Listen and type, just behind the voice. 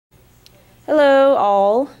Hello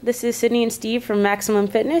all, this is Sydney and Steve from Maximum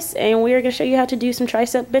Fitness, and we are going to show you how to do some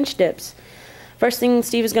tricep bench dips. First thing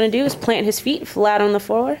Steve is going to do is plant his feet flat on the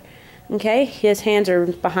floor. Okay, his hands are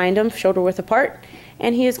behind him, shoulder width apart,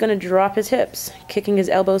 and he is going to drop his hips, kicking his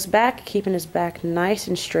elbows back, keeping his back nice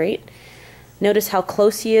and straight. Notice how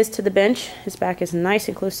close he is to the bench. His back is nice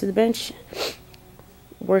and close to the bench.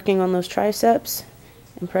 Working on those triceps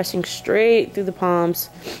and pressing straight through the palms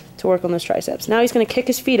to work on those triceps. Now he's going to kick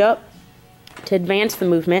his feet up to advance the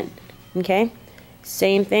movement. Okay,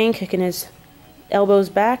 same thing, kicking his elbows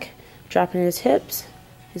back, dropping his hips.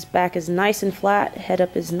 His back is nice and flat, head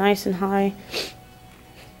up is nice and high.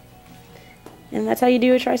 And that's how you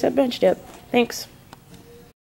do a tricep bench dip. Thanks.